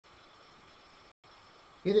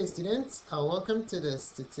Good day, students. Welcome to the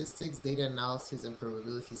Statistics, Data Analysis, and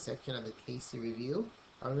Probability section of the CAHSEE review.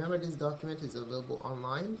 Remember, this document is available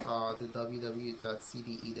online, the www.cde.ca.gov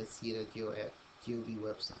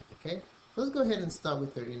website. Okay, so let's go ahead and start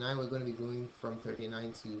with 39. We're going to be going from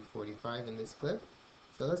 39 to 45 in this clip.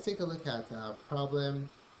 So let's take a look at problem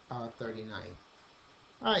 39.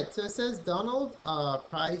 All right, so it says Donald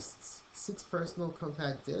priced 6 personal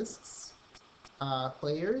compact discs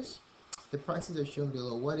players. The prices are shown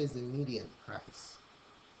below. What is the median price?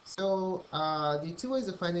 So there are two ways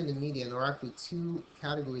of finding the median, or actually two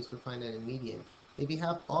categories for finding the median. If you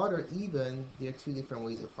have odd or even, there are two different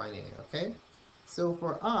ways of finding it. Okay. So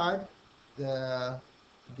for odd, so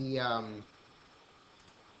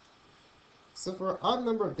for odd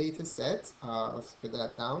number of data sets, let's put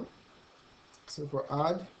that down. So for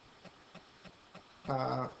odd,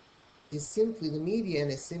 is simply the median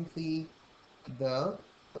is simply the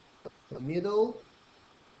middle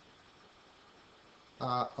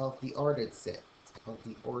of the ordered set.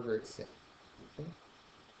 Okay?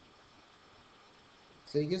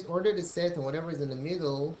 So you just order the set, and whatever is in the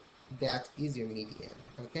middle, that is your median.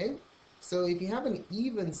 Okay. So if you have an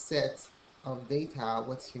even set of data,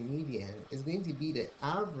 what's your median? It's going to be the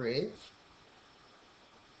average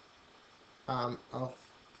of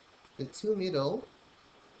the two middle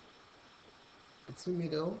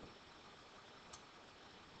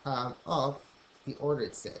of the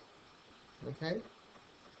ordered set. Okay.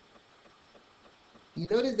 You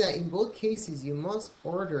notice that in both cases, you must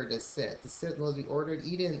order the set. The set must be ordered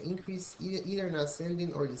either in either in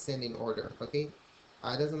ascending or descending order. Okay,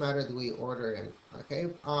 it doesn't matter the way you order them. Okay.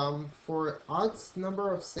 For odd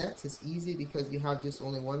number of sets, it's easy because you have just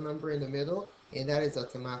only one number in the middle, and that is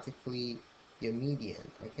automatically your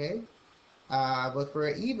median. Okay. But for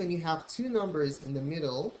even, you have two numbers in the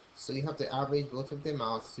middle, so you have to average both of them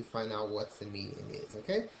out to find out what the median is.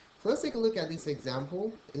 Okay. So let's take a look at this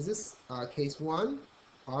example. Is this case 1,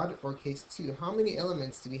 odd, or case 2? How many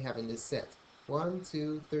elements do we have in this set? 1,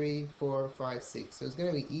 2, 3, 4, 5, 6. So it's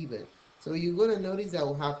going to be even. So you're going to notice that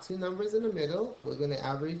we'll have two numbers in the middle. We're going to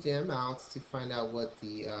average them out to find out what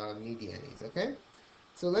the median is. Okay.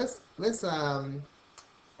 So let's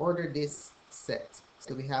order this set.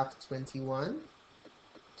 So we have 21,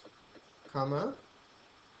 comma.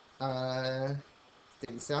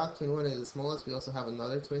 Take this out. 21 is the smallest. We also have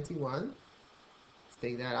another 21. Let's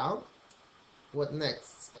take that out. What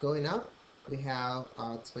next? Going up, we have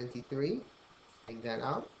 23. Take that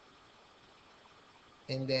out.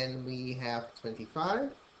 And then we have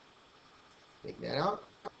 25. Take that out.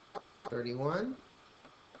 31.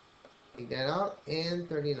 Take that out. And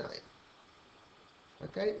 39.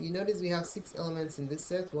 Okay, you notice we have 6 elements in this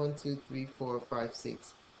set. 1, 2, 3, 4, 5,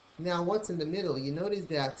 6. Now, what's in the middle? You notice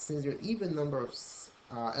that since there are even number of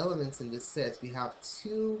elements in this set, we have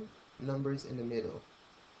two numbers in the middle.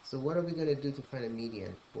 So what are we going to do to find a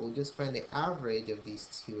median? We'll just find the average of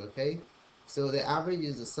these two, okay? So the average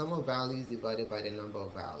is the sum of values divided by the number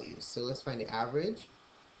of values. So let's find the average.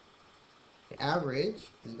 The average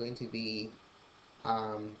is going to be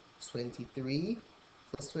 23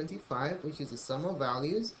 plus 25, which is the sum of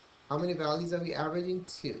values. How many values are we averaging?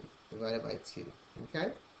 2 divided by 2,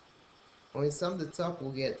 okay? When we sum the top,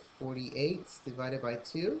 we'll get 48 divided by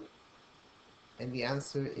 2, and the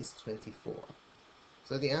answer is 24.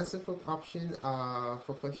 So the answer for question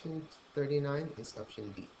 39 is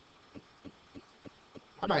option B.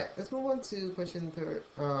 Alright, let's move on to question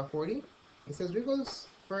 40. It says Rico's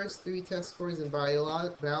first 3 test scores in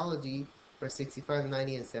biology were 65,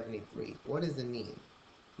 90, and 73. What is the mean?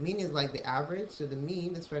 Mean is like the average, so the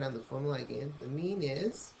mean, let's write down the formula again. The mean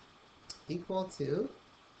is equal to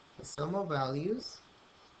the sum of values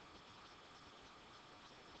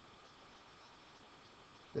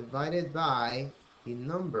divided by the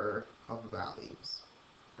number of values.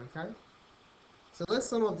 Okay? So let's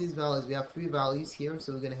sum up these values. We have 3 values here,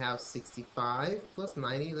 so we're going to have 65 plus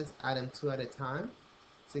 90. Let's add them 2 at a time.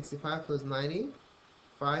 65 plus 90,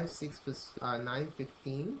 5, 6 plus 9,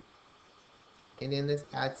 15. And then let's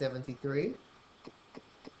add 73.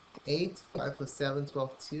 8, 5 plus 7,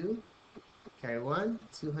 12, 2. Carry 1,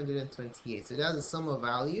 228. So that's the sum of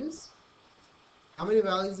values. How many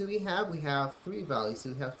values do we have? We have 3 values.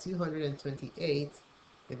 So we have 228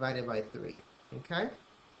 divided by 3. Okay?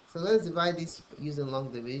 So let's divide this using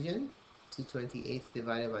long division. 228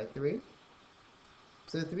 divided by 3.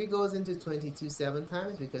 So 3 goes into 22 7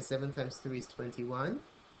 times because 7 times 3 is 21.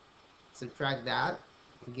 Subtract that.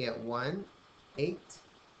 We get 1, 8.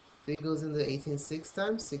 3 goes into 18 6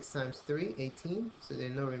 times. 6 times 3, 18. So there are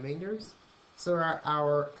no remainders. So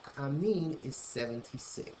our mean is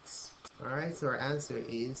 76. Alright, so our answer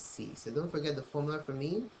is C. So don't forget the formula for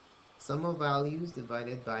mean. Sum of values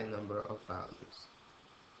divided by number of values.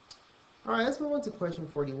 Alright, let's move on to question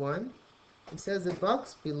 41. It says the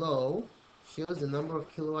box below shows the number of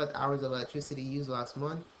kilowatt hours of electricity used last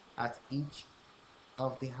month at each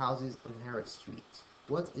of the houses on Harrod Street.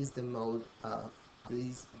 What is the mode of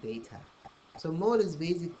these data? So mode is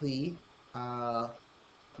basically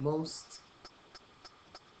most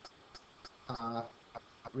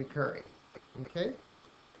recurring. Okay,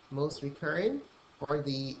 most recurring, or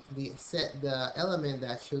the element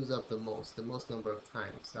that shows up the most number of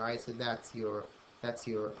times. All right, so that's your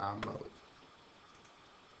mode.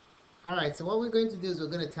 All right, so what we're going to do is we're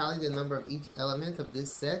going to tally the number of each element of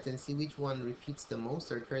this set and see which one repeats the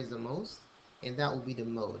most or occurs the most, and that will be the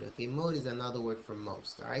mode. Okay, mode is another word for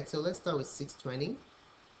most. All right, so let's start with 620.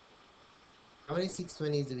 How many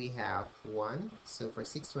 620s do we have? 1. So for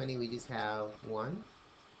 620, we just have 1.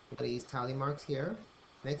 We're going to use tally marks here.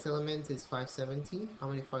 Next element is 570. How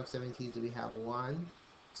many 570s do we have? 1,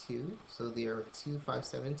 2. So there are 2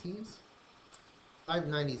 570s.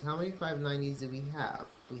 590s. How many 590s do we have?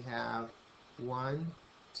 We have 1,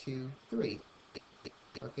 2, 3.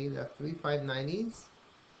 Okay, we have 3 590s.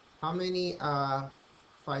 How many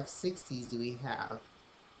 560s do we have?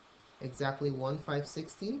 Exactly 1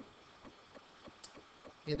 560.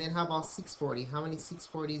 And then how about 640? How many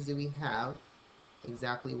 640s do we have?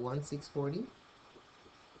 Exactly 1 640.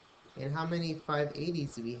 And how many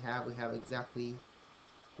 580s do we have? We have exactly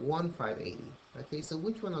 1 580. Okay, so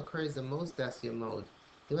which one occurs the most? That's your mode.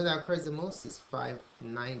 The one that occurs the most is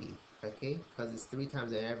 590. Okay, because it's 3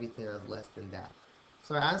 times and everything is less than that.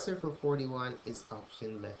 So our answer for 41 is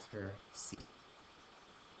option letter C.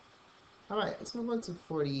 Alright, let's move on to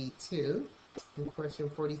 42. In question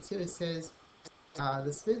 42, it says, the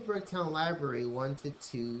Smithburg Town Library wanted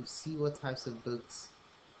to see what types of books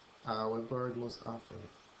were borrowed most often.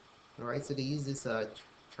 Alright, so they use this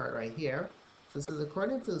chart right here. So it says,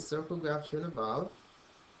 according to the circle graph shown above,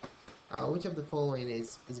 which of the following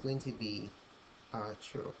is going to be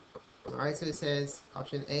true? Alright, so it says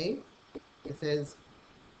option A. It says,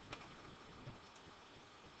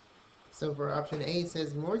 so for option A, it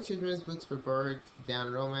says more children's books were borrowed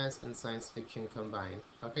than romance and science fiction combined.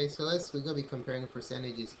 Okay, so we're going to be comparing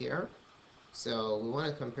percentages here. So we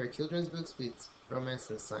want to compare children's books with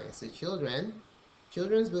romance and science. So children's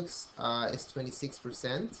books is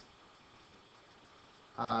 26%.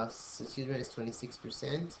 So children is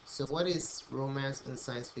 26%. So what is romance and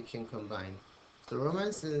science fiction combined? So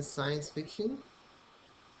romance and science fiction,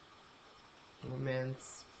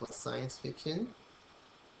 romance plus science fiction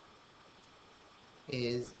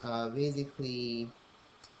is basically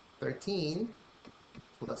 13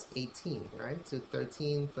 plus 18, right? So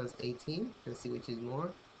 13 plus 18, let's see which is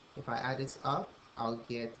more. If I add this up, I'll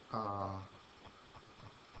get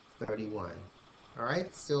 31. All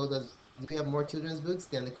right, so do we have more children's books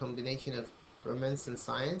than the combination of romance and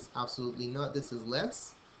science? Absolutely not. This is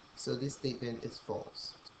less, so this statement is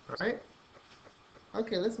false. All right.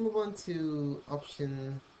 Okay, let's move on to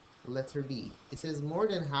option letter B. It says more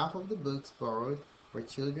than half of the books borrowed were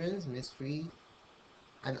children's, mystery,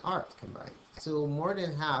 and art combined. So more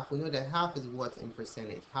than half, we know that half is what in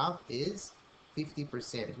percentage? Half is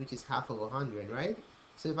 50%, which is half of 100, right?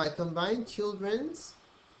 So if I combine children's,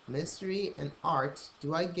 mystery, and art,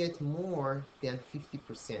 do I get more than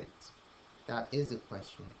 50%? That is the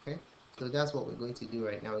question, okay? So that's what we're going to do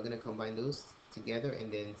right now. We're going to combine those together and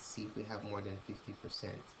then see if we have more than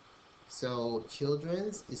 50%. So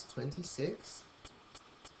children's is 26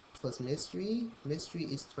 plus mystery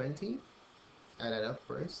is 20. Add that up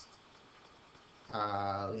first.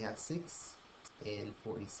 We have 6 and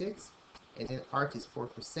 46. And then art is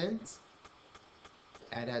 4%.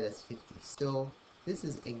 Add that as 50. So this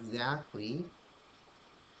is exactly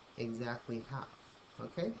half.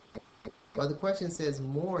 Okay? Well, the question says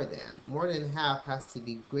more than. More than half has to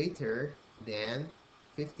be greater than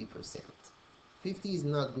 50%. 50 is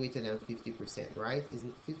not greater than 50%, right?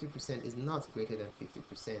 50% is not greater than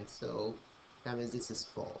 50%, so that means this is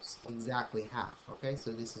false. Exactly half, okay?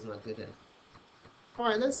 So this is not good enough.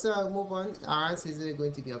 Alright, let's move on. Our answer is either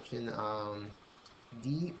going to be option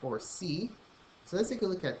D or C. So let's take a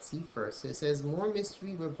look at C first. So it says more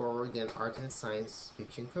mystery were borrowed than art and science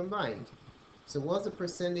fiction combined. So what's the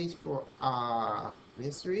percentage for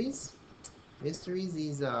mysteries? Mysteries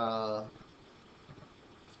is 20%.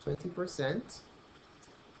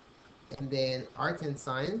 And then art and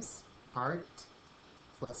science, art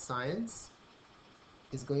plus science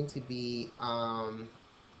is going to be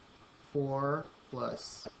 4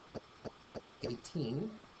 plus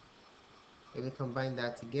 18. If we combine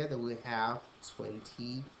that together, we have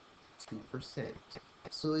 22%.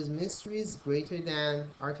 So is mysteries greater than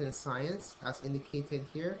art and science as indicated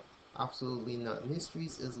here? Absolutely not.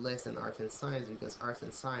 Mysteries is less than art and science because art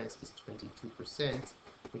and science is 22%,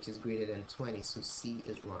 which is greater than 20, so C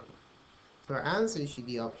is wrong. So our answer should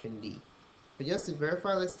be option D. But just to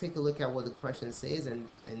verify, let's take a look at what the question says and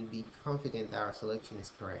be confident that our selection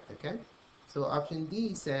is correct, okay? So option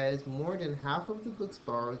D says more than half of the books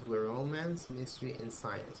borrowed were romance, mystery, and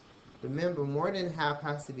science. Remember, more than half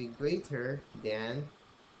has to be greater than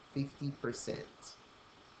 50%.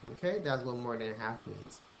 Okay, that's what more than half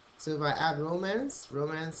means. So if I add romance,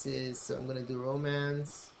 romance is, so I'm going to do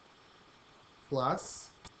romance plus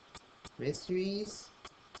mysteries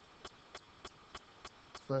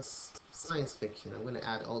plus science fiction. I'm going to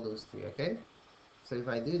add all those three, okay? So if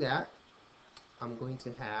I do that, I'm going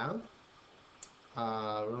to have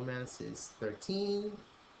romance is 13,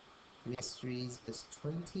 mysteries is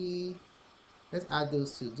 20. Let's add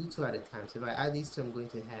those two, do two at a time. So if I add these two, I'm going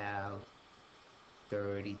to have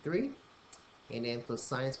 33. And then for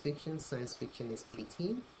science fiction is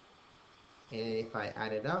 18. And if I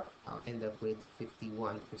add it up, I'll end up with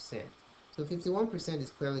 51%. So 51% is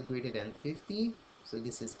clearly greater than 50, so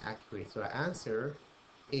this is accurate. So our answer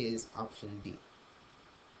is option D.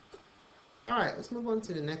 Alright, let's move on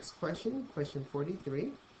to the next question, question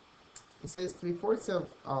 43. It says 3/4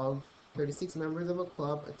 of 36 members of a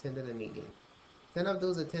club attended a meeting. 10 of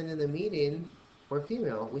those attending the meeting were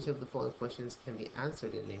female. Which of the following questions can be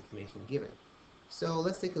answered in the information given? So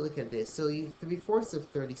let's take a look at this. So 3/4 of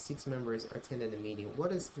 36 members attended the meeting.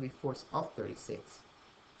 What is 3/4 of 36?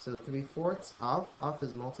 So 3/4 of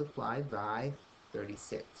is multiplied by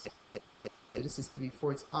 36. So this is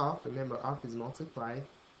 3/4 of. Remember, of is multiplied.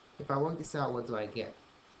 If I work this out, what do I get?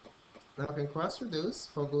 Now I can cross reduce.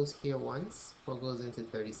 4 goes here once. 4 goes into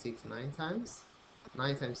 36 9 times.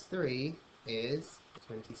 9 times 3 is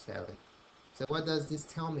 27. So what does this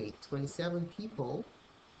tell me? 27 people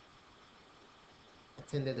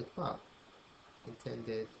attended the club,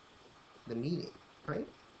 attended the meeting, right?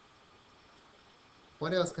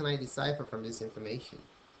 What else can I decipher from this information?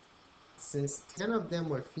 Since 10 of them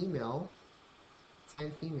were female,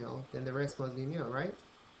 10 female, then the rest must be male, right?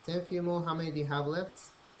 10 female, how many do you have left?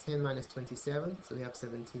 10 minus 27, so we have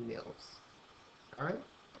 17 males. Alright?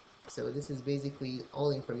 So this is basically all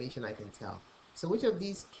the information I can tell. So which of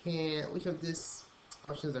these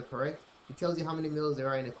options are correct? It tells you how many males there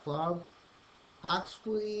are in a club.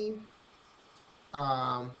 Actually,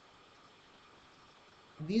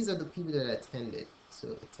 these are the people that attended.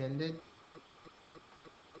 So attended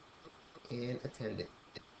and attended.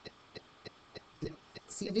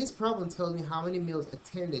 See, this problem tells me how many males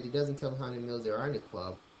attended. It doesn't tell me how many males there are in the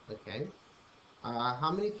club. Okay.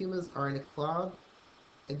 How many females are in the club?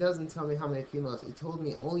 It doesn't tell me how many females. It told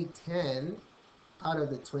me only 10 out of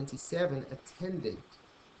the 27 attended.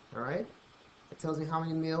 Alright? It tells me how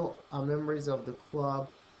many male members of the club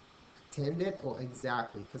attended, or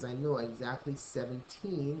exactly, because I know exactly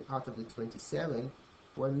 17 out of the 27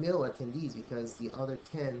 were male attendees because the other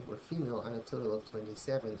 10 were female, and a total of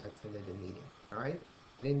 27 attended the meeting. Alright?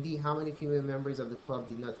 Then D, how many female members of the club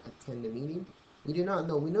did not attend the meeting? We do not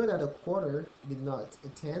know. We know that a quarter did not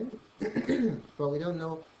attend, but we don't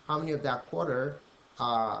know how many of that quarter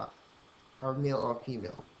are male or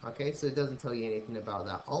female. Okay, so it doesn't tell you anything about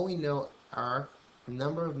that. All we know are the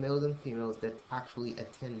number of males and females that actually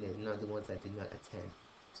attended, not the ones that did not attend.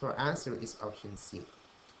 So our answer is option C.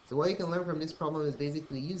 So what you can learn from this problem is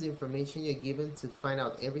basically use the information you're given to find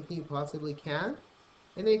out everything you possibly can,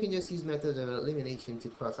 and then you can just use method of elimination to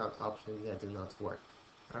cross out options that do not work.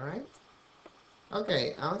 Alright?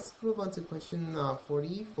 Okay, let's move on to question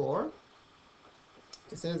 44.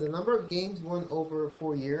 It says the number of games won over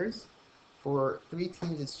 4 years for 3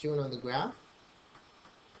 teams is shown on the graph.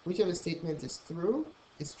 Which of the statements is true?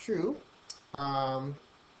 Option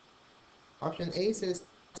A says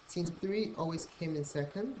team 3 always came in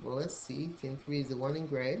second. Well, let's see. Team 3 is the one in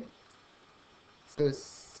gray. So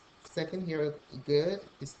second here, good,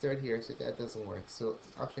 is third here, so that doesn't work. So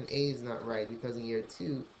option A is not right because in year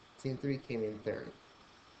 2, team 3 came in third.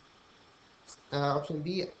 Option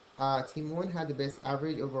B, team 1 had the best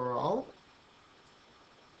average overall.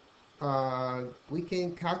 We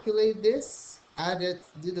can calculate this, add it,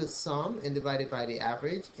 do the sum, and divide it by the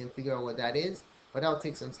average, and figure out what that is. But that'll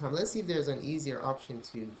take some time. Let's see if there's an easier option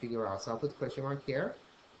to figure out. So I'll put question mark here.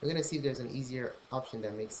 We're going to see if there's an easier option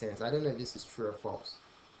that makes sense. I don't know if this is true or false.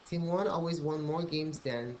 Team 1 always won more games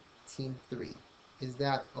than Team 3. Is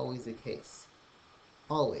that always the case?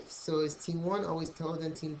 Always. So is Team 1 always taller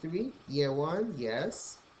than Team 3? Year 1,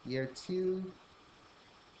 yes. Year 2,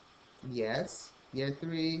 yes. Year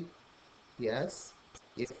 3, yes.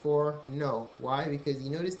 Is 4? No. Why? Because you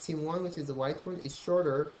notice team 1, which is the white one, is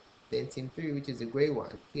shorter than team 3, which is the gray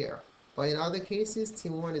one here. But in other cases,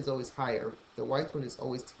 team 1 is always higher. The white one is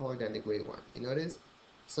always taller than the gray one. You notice?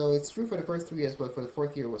 So it's true for the first 3 years, but for the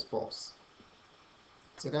 4th year it was false.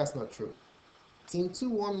 So that's not true. Team 2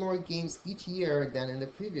 won more games each year than in the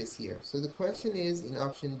previous year. So the question is, in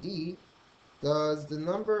option D, does the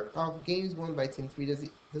number of games won by team 3, does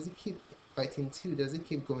it keep, by team 2, does it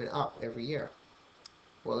keep going up every year?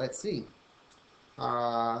 Well, let's see.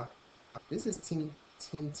 This is team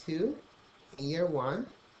 2 in year 1.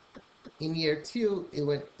 In year 2, it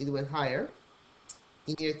went higher.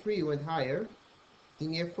 In year 3, it went higher.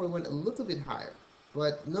 In year 4, it went a little bit higher.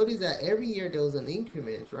 But notice that every year there was an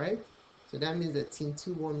increment, right? So that means that team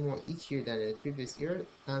 2 won more each year than in the previous year.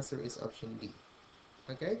 Answer is option D.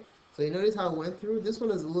 Okay? So you notice how it went through? This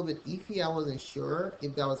one is a little bit iffy. I wasn't sure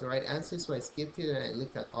if that was the right answer, so I skipped it and I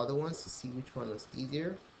looked at other ones to see which one was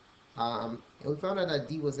easier. And we found out that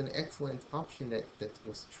D was an excellent option that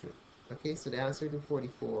was true. Okay, so the answer to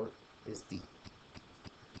 44 is D.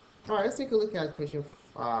 All right, let's take a look at question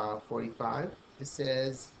 45. It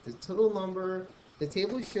says the total number, the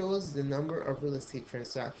table shows the number of real estate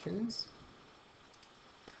transactions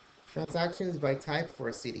by type for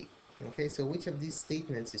a city. Okay, so which of these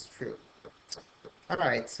statements is true? All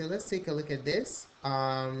right, so let's take a look at this.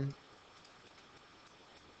 For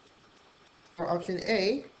option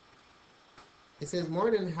A, it says more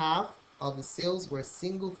than half of the sales were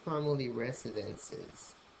single-family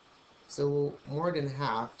residences. So more than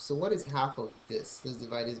half. So what is half of this? Let's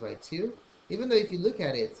divide this by 2. Even though if you look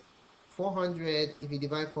at it, 400, if you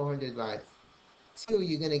divide 400 by 2,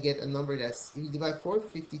 you're going to get a number that's, if you divide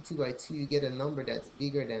 452 by 2, you get a number that's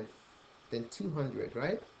bigger than 200,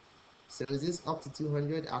 right? So is this up to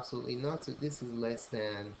 200? Absolutely not. So this is less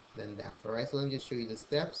than that. All right, so let me just show you the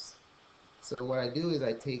steps. So what I do is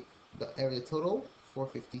I take the total,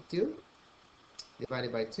 452,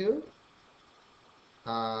 divided by 2.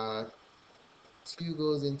 2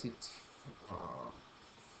 goes into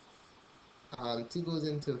 2 goes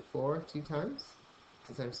into 4 2 times.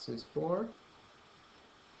 2 times 2 is 4.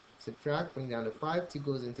 Subtract, bring down to 5. 2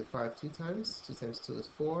 goes into 5 2 times. 2 times 2 is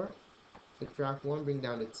 4. Subtract 1, bring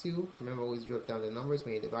down to 2. Remember, always drop down the numbers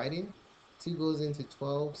when you're dividing. 2 goes into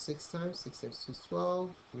 12 6 times. 6 times 2 is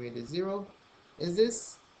 12. We made it 0. Is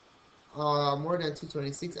this more than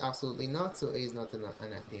 226? Absolutely not. So A is not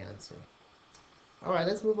the answer. All right,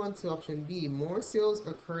 let's move on to option B. More sales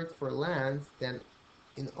occurred for land than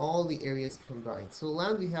in all the areas combined. So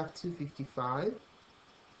land, we have 255.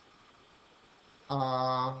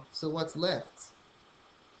 So what's left?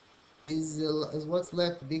 Is what's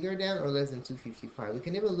left bigger than or less than 255? We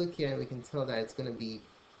can even look here and we can tell that it's going to be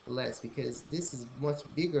less because this is much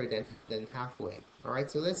bigger than halfway. All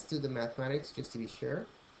right, so let's do the mathematics just to be sure.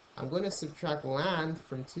 I'm going to subtract land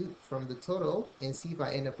from the total and see if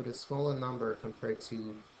I end up with a smaller number compared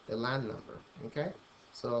to the land number. Okay,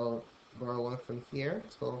 so borrow 1 from here.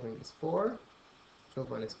 12 minus 4. 12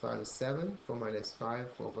 minus 5 is 7. 4 minus 5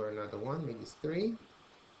 over another 1 makes 3.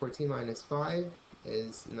 14 minus 5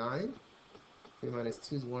 is 9. 3 minus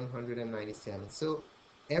 2 is 197. So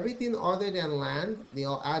everything other than land, they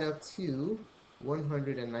all add up to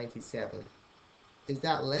 197. Is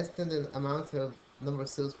that less than the amount of number of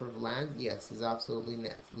sales for land? Yes, it's absolutely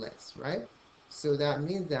less, right? So that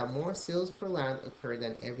means that more sales for land occur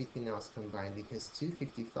than everything else combined because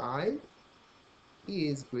 255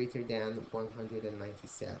 is greater than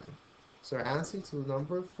 197. So our answer to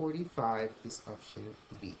number 45 is option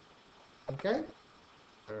B. Okay?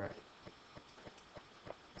 Alright.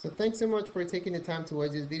 So thanks so much for taking the time to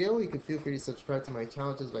watch this video. You can feel free to subscribe to my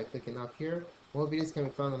channel just by clicking up here. More videos can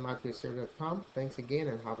be found on mathgradesserver.com. Thanks again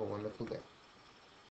and have a wonderful day.